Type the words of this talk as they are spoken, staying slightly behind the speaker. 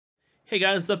Hey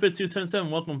guys, what's up? It's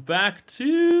 277. Welcome back to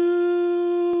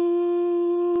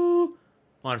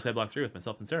Modern Skyblock 3 with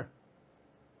myself and Sarah.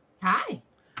 Hi.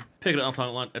 Pick it up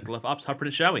at the left ops, hop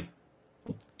it, shall we?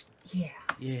 Yeah.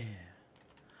 Yeah.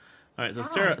 Alright, so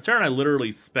Sarah and I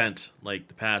literally spent like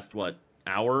the past, what,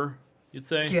 hour, you'd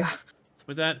say? Yeah.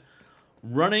 Something like that.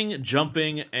 Running,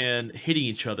 jumping, and hitting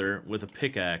each other with a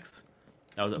pickaxe.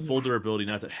 That was at full durability,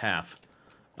 now it's at half.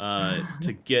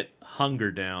 To get hunger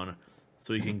down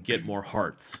so you can get more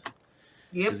hearts.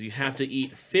 Yep. Because you have to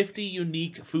eat 50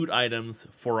 unique food items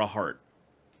for a heart.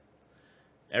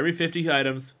 Every 50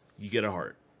 items, you get a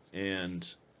heart.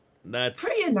 And that's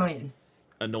Pretty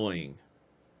annoying.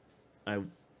 I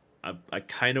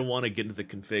kind of want to get into the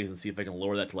configs and see if I can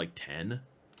lower that to like 10.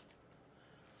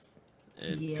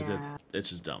 Because it's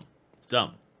just dumb. It's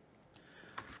dumb.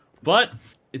 But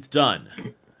it's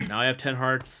done. Now I have 10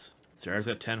 hearts. Sarah's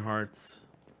got 10 hearts.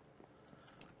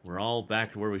 We're all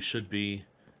back to where we should be.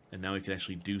 And now we can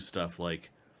actually do stuff like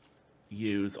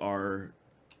use our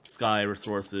sky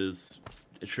resources,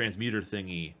 a transmuter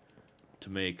thingy, to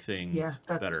make things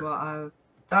better.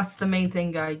 That's the main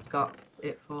thing I got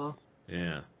it for.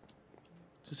 Yeah.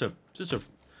 Just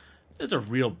a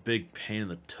real big pain in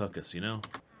the tuchus, you know?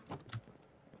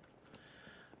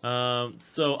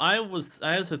 So I was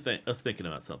thinking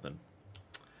about something.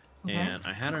 Okay. And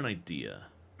I had an idea.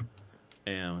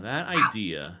 And that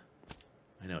idea,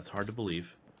 I know it's hard to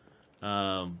believe,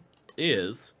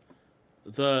 is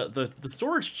the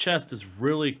storage chest is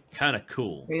really kind of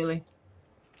cool. Really?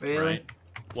 Really? Right?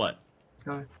 What?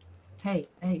 Sorry. Hey,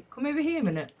 come over here a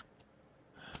minute.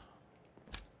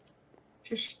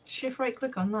 Just shift right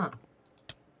click on that.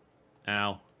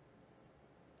 Ow.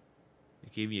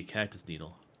 It gave me a cactus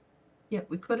needle. Yeah,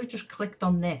 we could have just clicked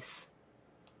on this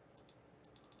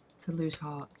to lose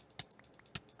hearts.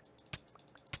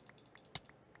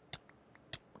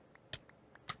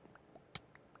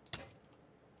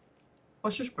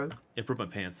 What's just broke? It broke my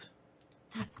pants.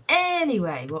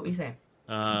 Anyway, what we say?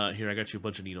 Here, I got you a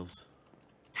bunch of needles.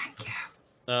 Thank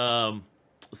you.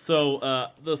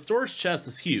 So the storage chest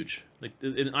is huge. Like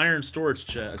an iron storage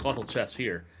chest, a colossal chest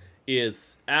here,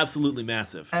 is absolutely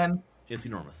massive. It's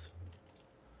enormous.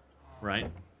 Right?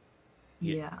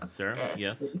 Yeah. Sarah?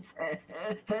 Yes?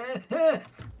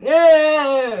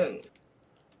 Yeah. Did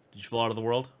you fall out of the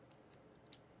world?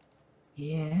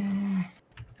 Yeah.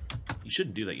 You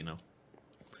shouldn't do that, you know.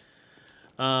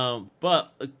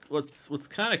 But what's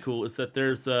kind of cool is that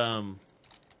there's we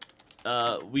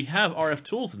have RF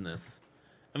tools in this,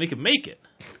 and we can make it.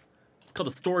 It's called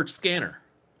a storage scanner.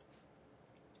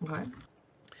 Okay.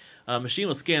 A machine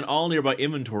will scan all nearby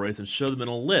inventories and show them in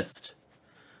a list.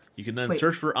 You can then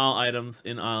search for all items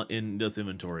in those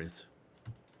inventories.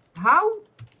 How?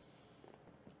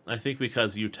 I think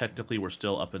because you technically were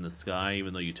still up in the sky,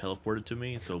 even though you teleported to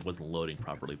me, so it wasn't loading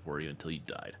properly for you until you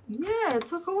died. Yeah, it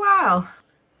took a while.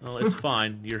 Well, it's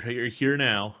fine. You're here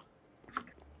now.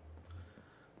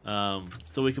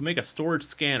 So we can make a storage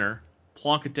scanner,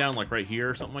 plonk it down like right here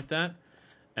or something like that,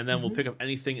 and then we'll pick up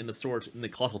anything in the storage in the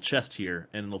colossal chest here,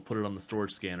 and we'll put it on the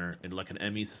storage scanner in like an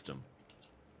ME system.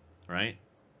 Right?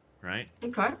 Right?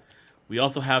 Okay. We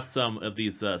also have some of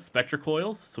these spectre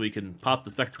coils, so we can pop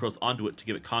the spectre coils onto it to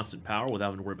give it constant power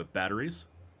without having to worry about batteries.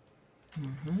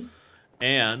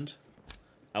 And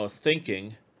I was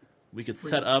thinking we could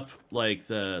set up like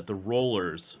the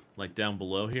rollers like down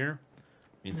below here.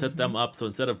 We can set them up so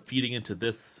instead of feeding into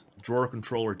this drawer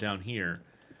controller down here,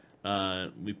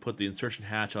 we put the insertion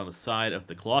hatch on the side of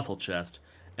the colossal chest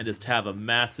and just have a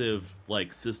massive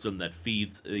like system that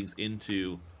feeds things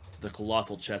into the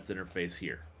colossal chest interface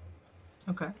here.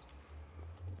 Okay.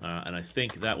 And I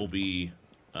think that will be,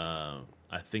 I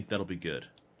think that'll be good.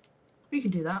 We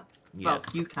can do that. Yes.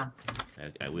 Well, you can.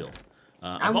 I will.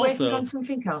 I'm working on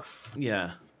something else.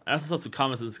 Yeah. I also saw some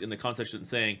comments in the comment section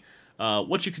saying,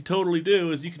 what you could totally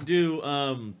do is you can do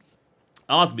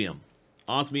osmium.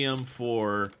 Osmium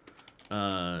for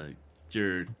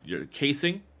your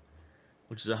casing,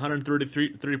 which is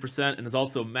 133%, and is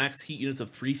also max heat units of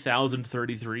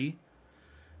 3,033.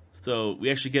 So we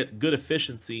actually get good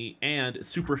efficiency and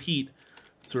superheat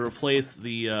to replace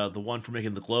the one for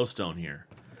making the glowstone here,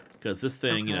 because this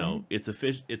thing, you know,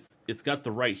 it's got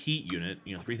the right heat unit,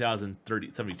 you know,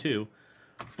 3,072,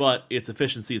 but its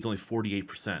efficiency is only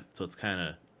 48%, so it's kind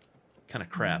of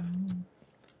crap.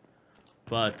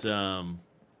 But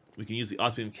we can use the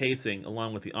osmium casing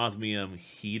along with the osmium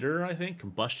heater, I think,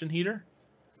 combustion heater.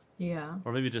 Yeah.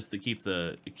 Or maybe just to keep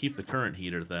the current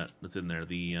heater that's in there,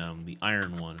 the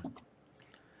iron one,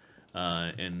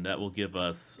 and that will give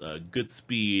us good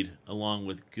speed along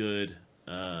with good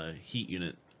heat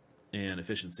unit and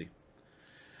efficiency.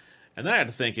 And then I got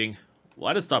to thinking, well,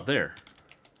 I just stop there.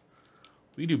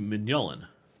 We can do Mignolan.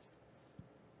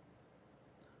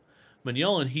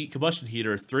 Mignolan combustion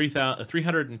heater is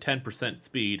 310%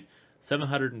 speed,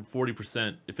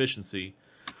 740% efficiency.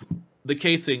 The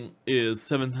casing is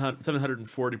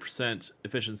 740%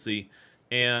 efficiency,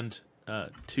 and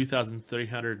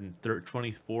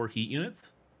 2,324 heat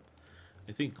units.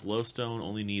 I think glowstone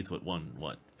only needs,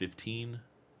 what, 15?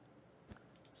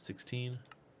 16?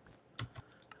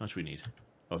 How much we need?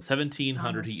 Oh,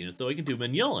 1,700 heat units. So we can do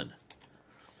Mignolan.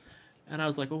 And I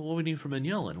was like, well, what do we need for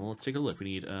Mignolan? Well, let's take a look.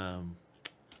 We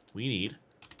need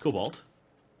cobalt.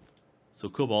 So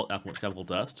cobalt, alchemical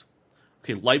dust.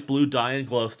 Okay, light blue dye and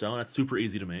glowstone. That's super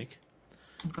easy to make.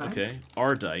 Okay,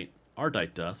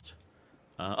 ardite dust.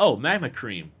 Oh, magma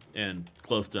cream and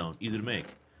glowstone, easy to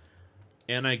make.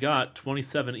 And I got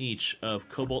 27 each of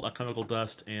cobalt, alchemical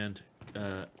dust, and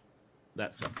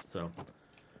that stuff. So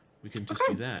we can just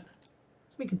do that.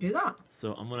 We can do that.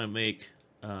 So I'm gonna make.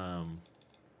 Let's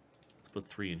put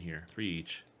 3 in here, 3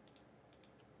 each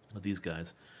of these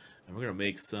guys, and we're gonna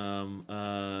make some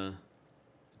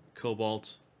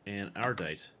cobalt and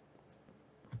ardite.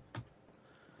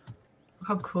 Look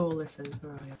how cool this is,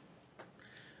 bro.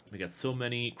 We got so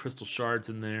many crystal shards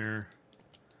in there,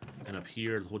 and up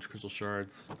here, the whole crystal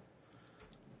shards.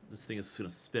 This thing is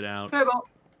gonna spit out. Cobalt.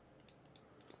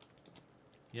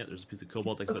 Yeah, there's a piece of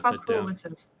cobalt that Look got how set cool down. this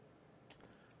is.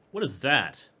 What is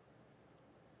that?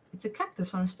 It's a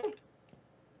cactus on a stick.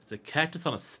 It's a cactus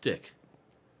on a stick.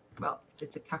 Well,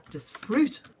 it's a cactus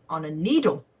fruit on a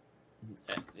needle.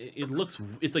 It looks.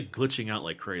 It's like glitching out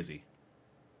like crazy.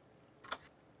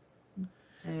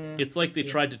 It's like they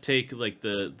tried to take like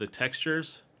the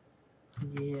textures.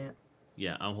 Yeah.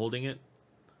 Yeah, I'm holding it.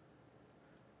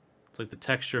 It's like the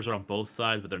textures are on both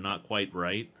sides, but they're not quite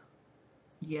right.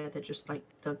 Yeah, they're just like.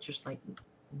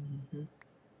 Mm-hmm.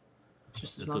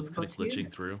 Just It's just kind of glitching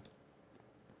through.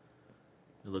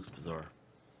 It looks bizarre.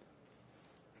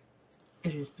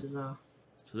 It is bizarre.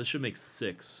 So this should make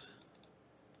 6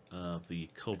 of the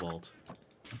cobalt.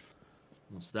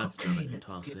 Once that's done, I can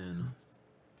toss in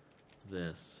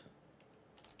this.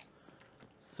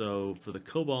 So for the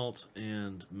cobalt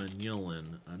and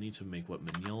Mignolan, I need to make what?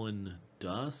 Mignolan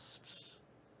dust?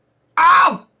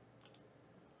 Ow!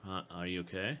 Are you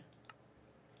okay?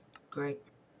 Great.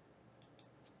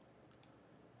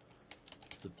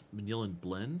 Is it Mignolan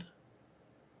blend?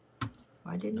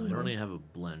 Why didn't No, I don't even have a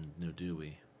blend. No, do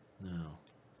we? No.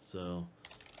 So,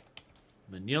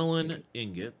 Mignolan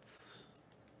ingots.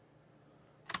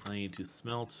 I need to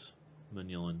smelt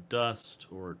Mignolan dust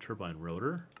or turbine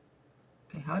rotor.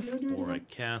 Okay, how do I do Or I it?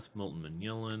 cast molten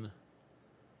Mignolan,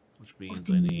 which means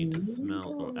I need to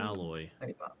smelt or alloy.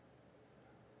 Wait, what?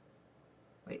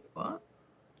 Wait, what?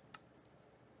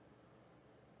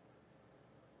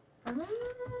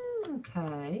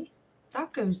 Okay.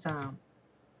 That goes down.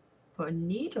 Put a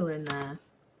needle in there.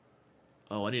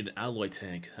 Oh, I need an alloy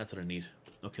tank. That's what I need.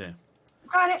 Okay.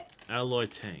 Got it. Alloy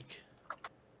tank.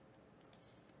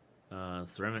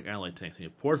 Ceramic alloy tanks. I need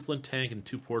a porcelain tank and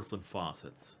 2 porcelain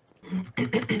faucets.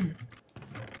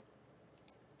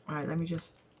 Alright, let me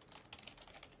just...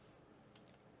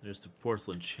 There's the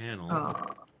porcelain channel. Oh.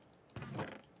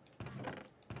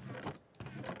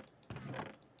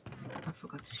 I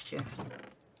forgot to shift.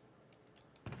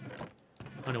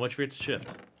 Honey, why'd you forget to shift?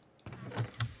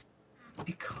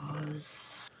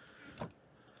 Because...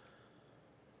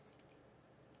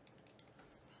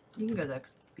 You can go there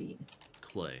because it's beaten.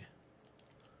 Clay.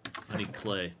 I need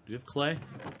clay. Do you have clay?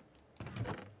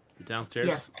 Downstairs?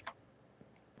 Yes.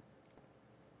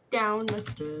 Down the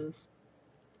stairs.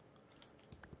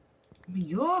 I mean,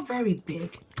 you're very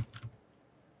big.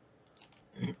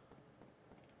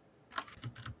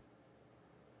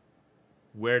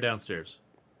 Where downstairs?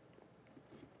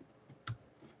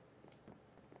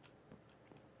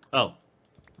 Oh.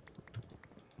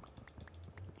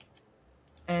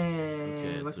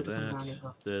 Okay, so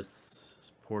this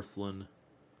is porcelain.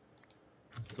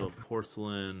 So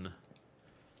porcelain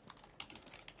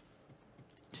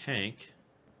tank.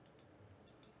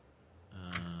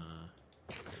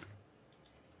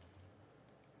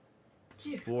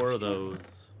 4 of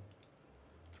those.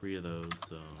 3 of those,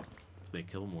 so let's make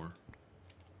a couple more.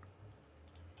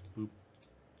 Boop.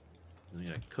 Then I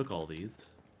gotta cook all these.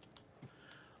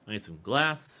 I need some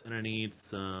glass, and I need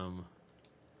some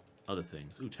other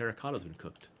things. Ooh, terracotta's been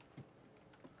cooked.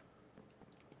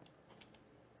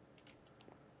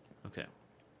 Okay.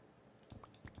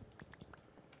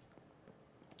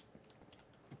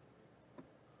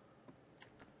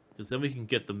 Because then we can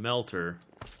get the melter.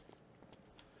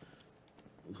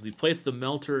 Because we place the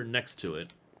melter next to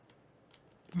it,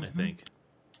 I think.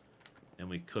 and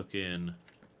we cook in,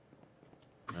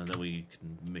 and then we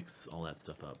can mix all that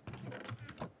stuff up.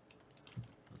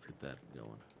 Let's get that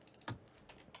going.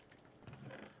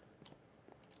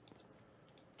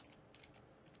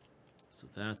 So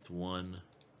that's one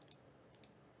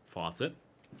faucet.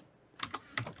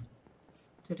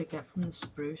 Did it get from the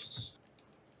spruce?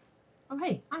 Oh,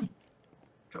 hey, hi.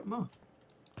 Drop more.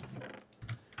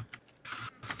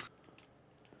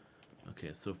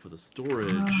 Okay, so for the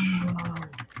storage...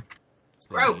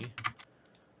 Grow!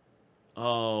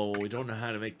 Oh, we don't know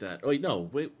how to make that. Oh, wait, no.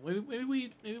 Wait, maybe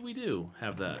we do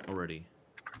have that already.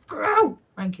 Grow!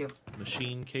 Thank you.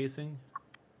 Machine casing.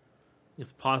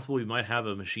 It's possible we might have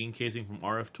a machine casing from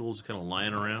RF Tools kind of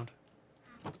lying around.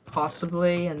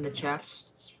 Possibly, and the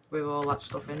chests with all that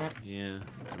stuff in it. Yeah,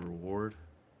 it's a reward.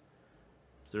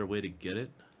 Is there a way to get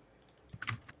it?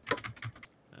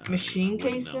 Machine I wouldn't know.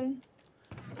 casing?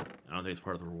 I don't think it's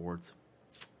part of the rewards.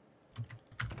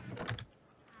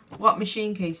 What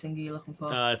machine casing are you looking for?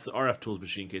 It's the RF Tools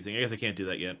machine casing. I guess I can't do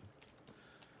that yet.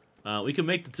 We can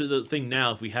make the thing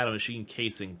now if we had a machine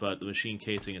casing, but the machine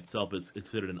casing itself is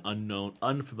considered an unknown,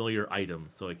 unfamiliar item,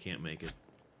 so I can't make it.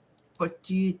 But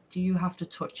do you have to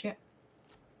touch it?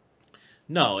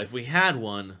 No, if we had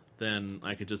one, then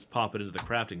I could just pop it into the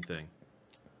crafting thing.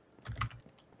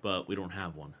 But we don't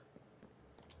have one.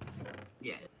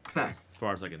 Yeah. Okay. As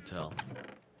far as I can tell.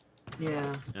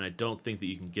 Yeah. And I don't think that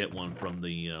you can get one from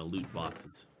the loot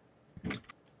boxes.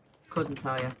 Couldn't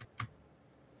tell you.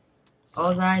 So,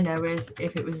 All I know is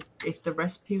if the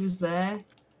recipe was there,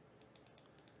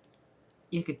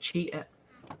 you could cheat it.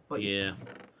 But yeah.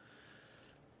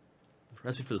 The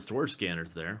recipe for the storage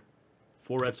scanner's there.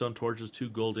 4 redstone torches, 2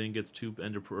 gold ingots, 2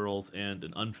 ender pearls, and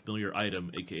an unfamiliar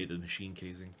item, aka the machine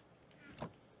casing.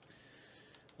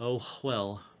 Oh,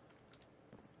 well.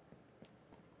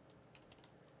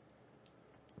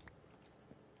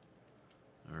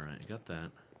 Alright, I got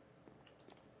that.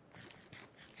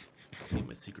 Let's eat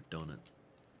my secret donut.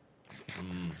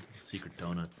 Secret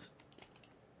donuts.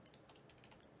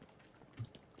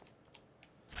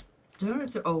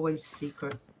 donuts are always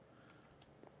secret.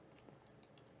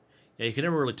 Yeah, you can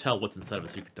never really tell what's inside of a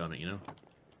secret donut, you know?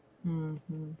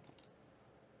 Mm-hmm.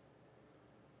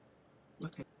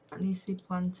 Okay, that needs to be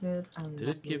planted. And Did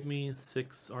it give me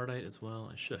 6 ardite as well?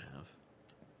 I should have.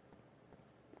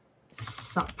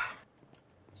 Sup.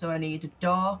 So I need a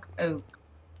dark oak.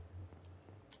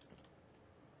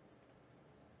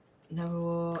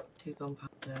 No, 2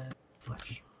 gunpowder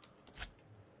flesh.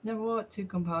 No, 2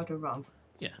 gunpowder rotten.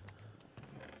 Yeah.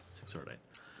 6 ardite.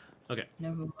 Okay.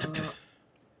 No.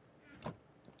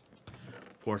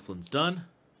 Porcelain's done.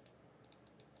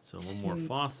 So one more 2.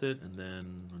 faucet, and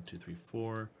then 1, 2, 3,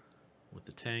 4 with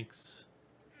the tanks.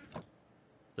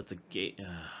 That's a gate.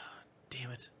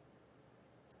 Damn it.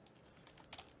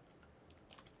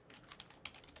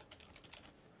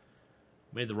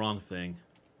 Made the wrong thing.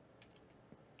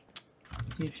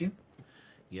 Did you?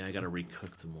 Yeah, I gotta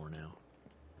recook some more now.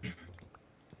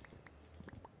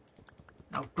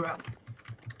 Now grow.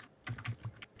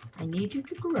 I need you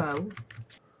to grow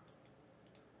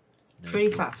No, pretty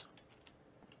it's- fast.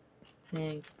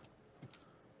 Dang.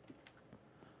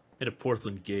 Made a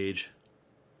porcelain gauge.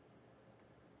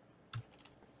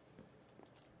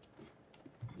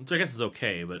 Which I guess is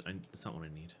okay, but it's not what I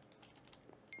need.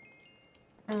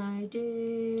 I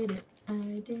did it.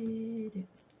 I did it.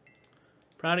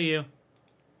 Proud of you.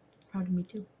 Proud of me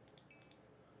too.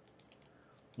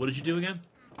 What did you do again?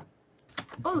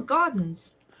 Oh, the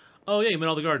gardens. Oh, yeah, you made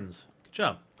all the gardens. Good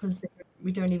job. Because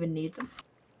we don't even need them.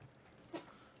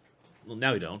 Well,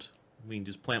 now we don't. We can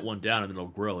just plant one down and then it'll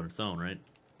grow on its own, right?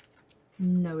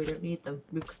 No, we don't need them.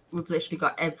 We've literally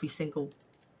got every single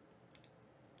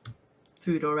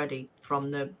food already from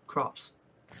the crops.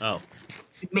 Oh.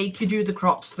 Make you do the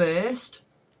crops first.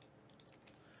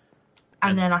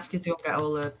 And then ask you to go get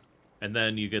all the... And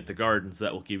then you get the gardens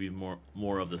that will give you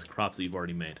more of this crops that you've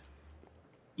already made.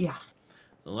 Yeah.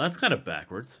 Well, that's kind of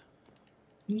backwards.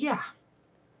 Yeah.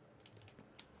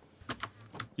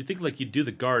 You think like you do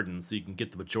the gardens so you can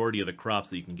get the majority of the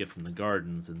crops that you can get from the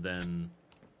gardens, and then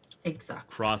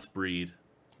Exactly. crossbreed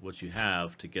what you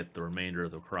have to get the remainder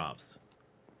of the crops.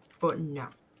 But no.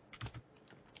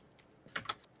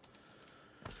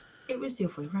 It was the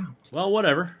other way around. Well,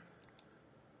 whatever.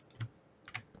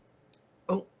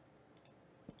 Oh.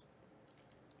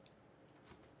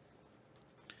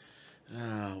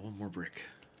 One more brick.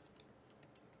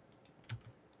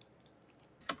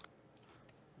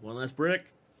 One last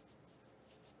brick.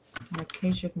 In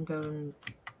case you can go in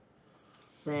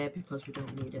there because we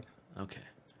don't need it. Okay.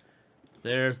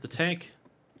 There's the tank.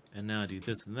 And now I do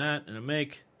this and that, and I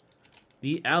make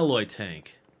the alloy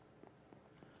tank.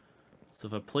 So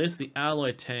if I place the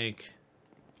alloy tank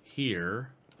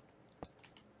here,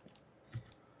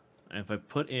 and if I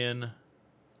put in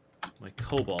my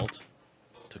cobalt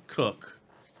to cook,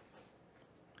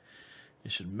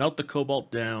 it should melt the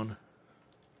cobalt down,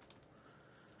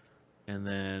 and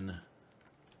then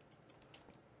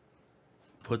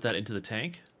put that into the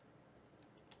tank.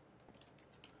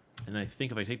 And I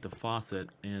think if I take the faucet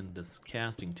and this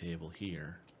casting table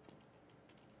here.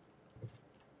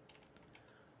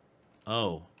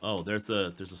 Oh, there's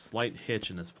a slight hitch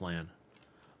in this plan.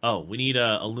 Oh, we need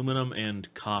aluminum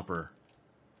and copper.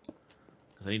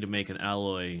 Because I need to make an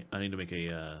alloy. I need to make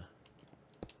a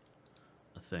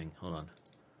thing. Hold on.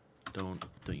 Don't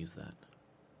use that.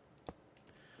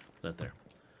 Put that there.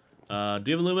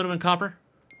 Do you have aluminum and copper?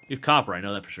 You have copper, I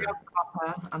know that for sure. I have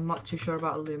copper. I'm not too sure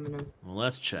about aluminum. Well,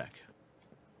 let's check.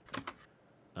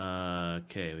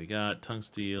 Okay, we got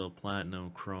tungsteel,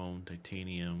 platinum, chrome,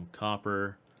 titanium,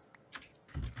 copper,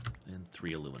 and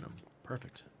 3 aluminum.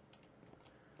 Perfect.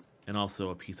 And also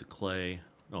a piece of clay.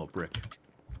 Oh, a brick.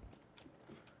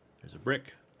 There's a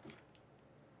brick.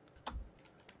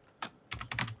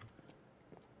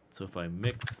 So if I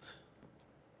mix...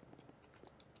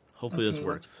 Hopefully this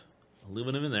works.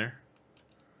 Aluminum in there.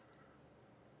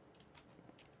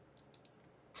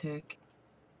 Turkey.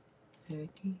 And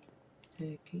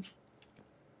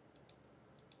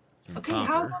Okay,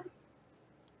 copper.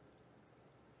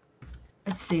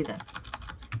 Let's see then.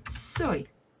 Soy.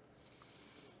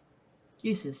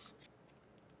 Uses.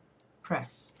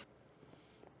 Press.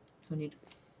 So I need...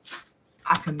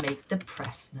 I can make the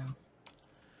press now.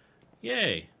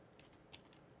 Yay!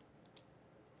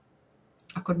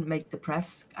 I couldn't make the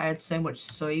press. I had so much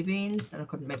soybeans and I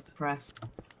couldn't make the press.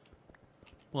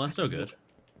 Well, that's no good.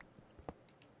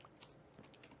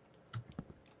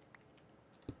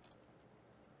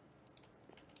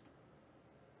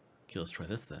 Okay, let's try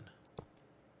this then.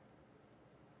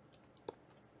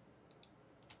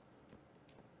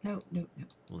 No.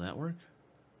 Will that work?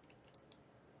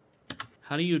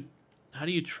 How do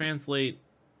you translate?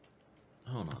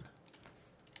 Hold on.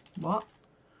 What?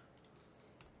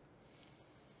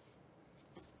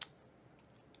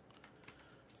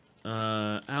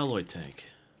 Alloy tank.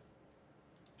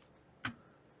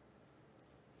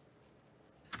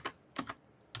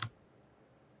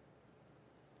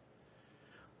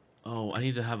 Oh, I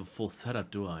need to have a full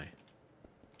setup, do I?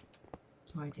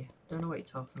 No idea. Don't know what you're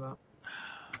talking about.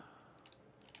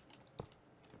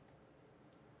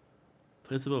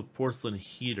 Place above porcelain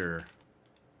heater.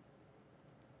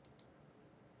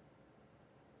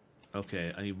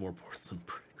 Okay, I need more porcelain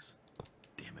bricks.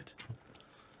 Damn it.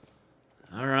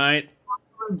 Alright.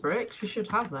 Bricks, you should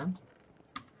have them.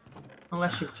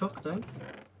 Unless you took them.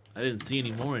 I didn't see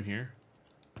any more in here.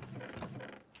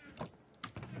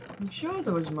 I'm sure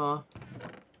there was more.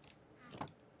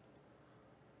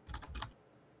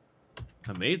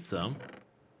 I made some.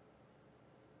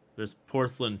 There's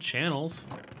porcelain channels.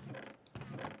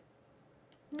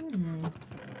 Hmm.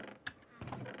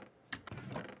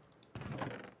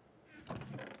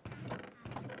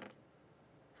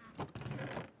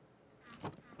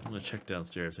 I'm gonna check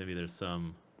downstairs. Maybe there's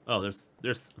some. Oh, there's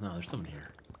some in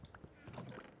here.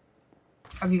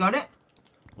 Have you got it?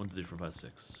 1, 2, 3, 4, 5,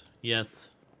 6.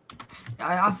 Yes.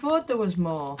 I thought there was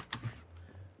more.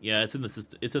 Yeah, it's in the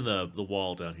system. It's in the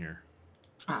wall down here.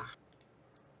 Ah.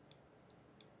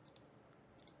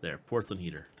 There, porcelain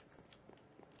heater.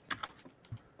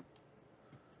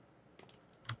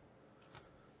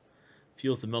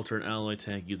 Fuels the melter and alloy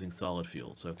tank using solid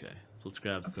fuels. Okay, so let's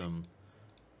grab some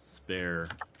spare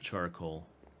charcoal.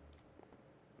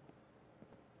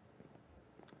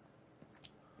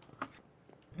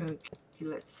 Okay,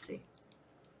 let's see.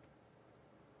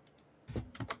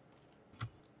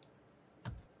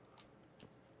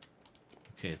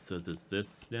 Okay, so does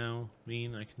this now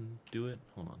mean I can do it?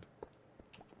 Hold on.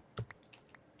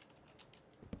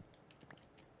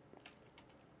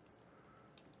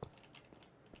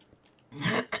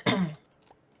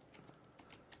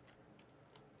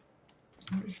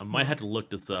 I might have to look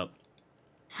this up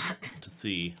to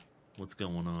see what's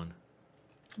going on.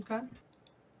 Okay.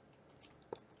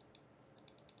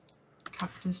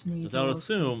 Cactus needles. Because I would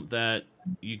assume that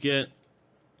you get.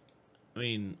 I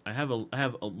mean, I have a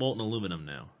molten aluminum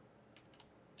now,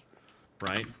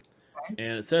 right? Okay.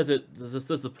 And it says this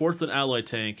says the porcelain alloy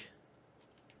tank.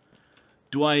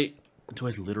 Do I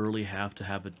literally have to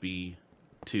have it be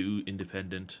 2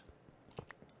 independent?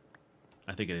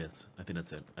 I think it is. I think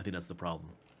that's it. I think that's the problem.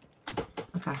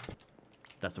 Okay.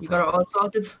 That's the You problem. got it all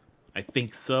sorted? I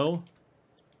think so.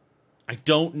 I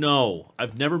don't know.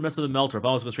 I've never messed with a melter. I've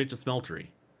always gone straight to smeltery.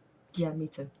 Yeah, me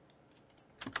too.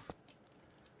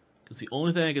 Because the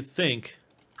only thing I could think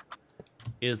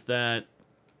is that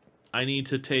I need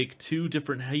to take 2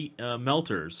 different heat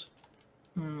melters.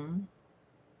 Hmm.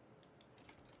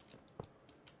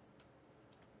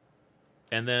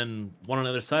 And then one on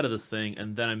the other side of this thing,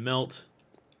 and then I melt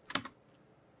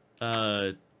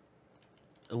aluminum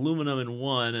in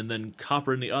one, and then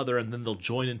copper in the other, and then they'll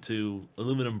join into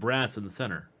aluminum brass in the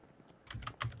center.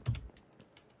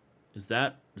 Is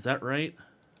that right? Is that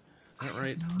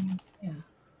right? No idea.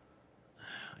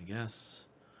 I guess.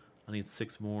 I need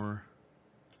 6 more.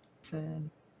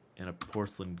 Firm. And a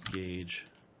porcelain gauge.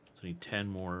 So I need 10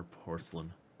 more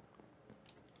porcelain.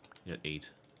 You got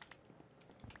 8.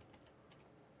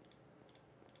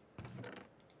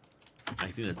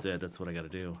 I think that's it. That's what I gotta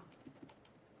do.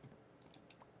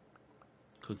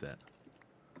 Cook that.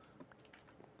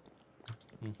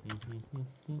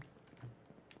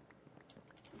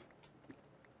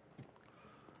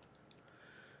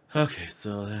 Okay,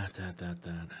 so that.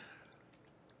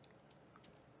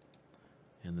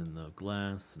 And then the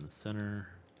glass in the center.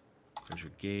 There's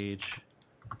your gauge.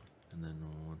 And then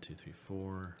 1, 2, 3,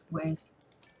 4. Where's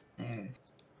there's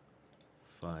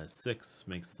 5, 6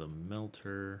 makes the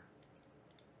melter.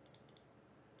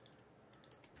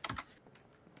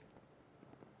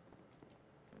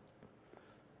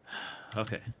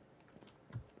 Okay.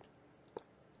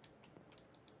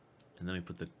 And then we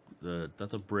put not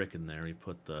the brick in there, we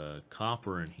put the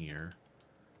copper in here.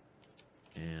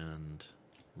 And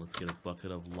let's get a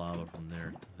bucket of lava from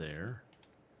there to there.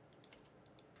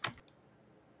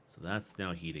 So that's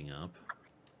now heating up.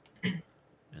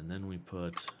 And then we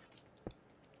put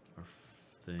our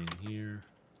thing here.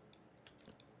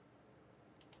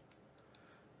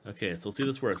 Okay, so let's see if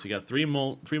this works. We got 3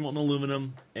 molten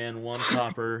aluminum and 1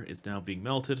 copper is now being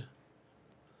melted.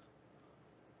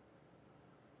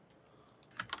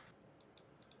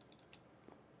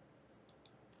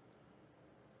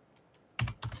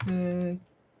 two.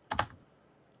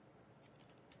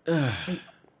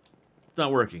 It's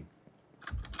not working.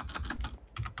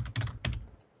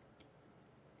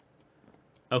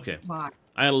 Okay. Why?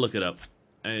 I gotta look it up.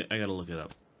 I gotta look it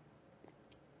up.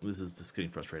 This is just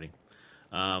getting frustrating.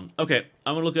 Okay,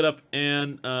 I'm gonna look it up,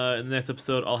 and in the next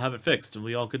episode, I'll have it fixed, and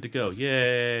we all good to go.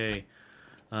 Yay!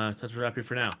 Time to wrap here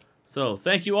for now. So,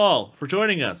 thank you all for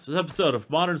joining us for this episode of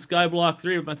Modern Skyblock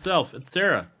 3 with myself and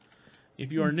Sarah.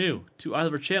 If you are new to either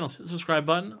of our channels, hit the subscribe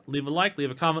button, leave a like,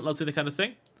 leave a comment, let's see the kind of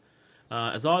thing.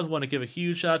 As always, I want to give a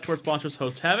huge shout out to our sponsors,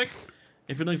 HostHavoc.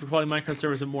 If you're looking for quality Minecraft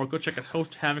servers and more, go check out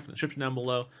HostHavoc in the description down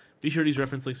below. Be sure to use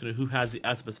reference links to who has the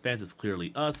best fans. It's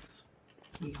clearly us.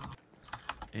 Yeah.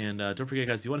 And don't forget,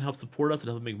 guys, if you want to help support us and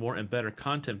help make more and better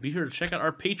content, be sure to check out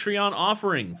our Patreon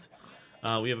offerings.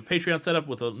 We have a Patreon set up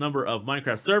with a number of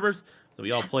Minecraft servers that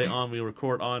we all play on, we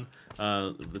record on.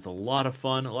 There's a lot of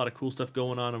fun, a lot of cool stuff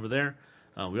going on over there.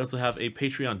 We also have a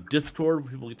Patreon Discord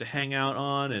where people get to hang out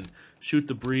on and shoot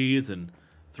the breeze and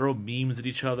throw memes at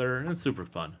each other, and it's super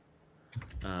fun.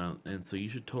 And so you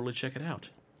should totally check it out.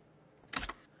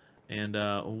 And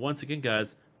once again,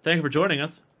 guys, thank you for joining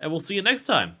us, and we'll see you next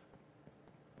time.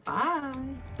 Bye.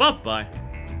 Bye-bye.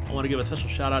 I want to give a special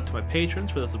shout out to my patrons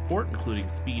for their support, including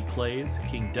Speed Plays,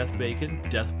 King Death Bacon,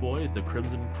 Death Boy, The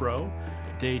Crimson Crow,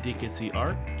 Day DKC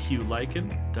Art, Q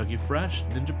Lycan, Dougie Fresh,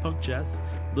 Ninja Punk Jess,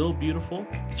 Lil Beautiful,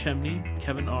 Chemney,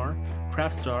 Kevin R,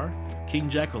 Craftstar, King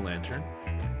Jack-O-Lantern,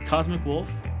 Cosmic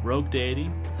Wolf, Rogue Deity,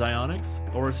 Zyonix,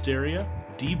 Oristeria,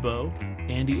 Debo,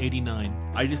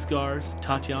 Andy89, ID Scars,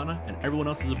 Tatiana, and everyone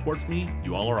else who supports me.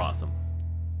 You all are awesome.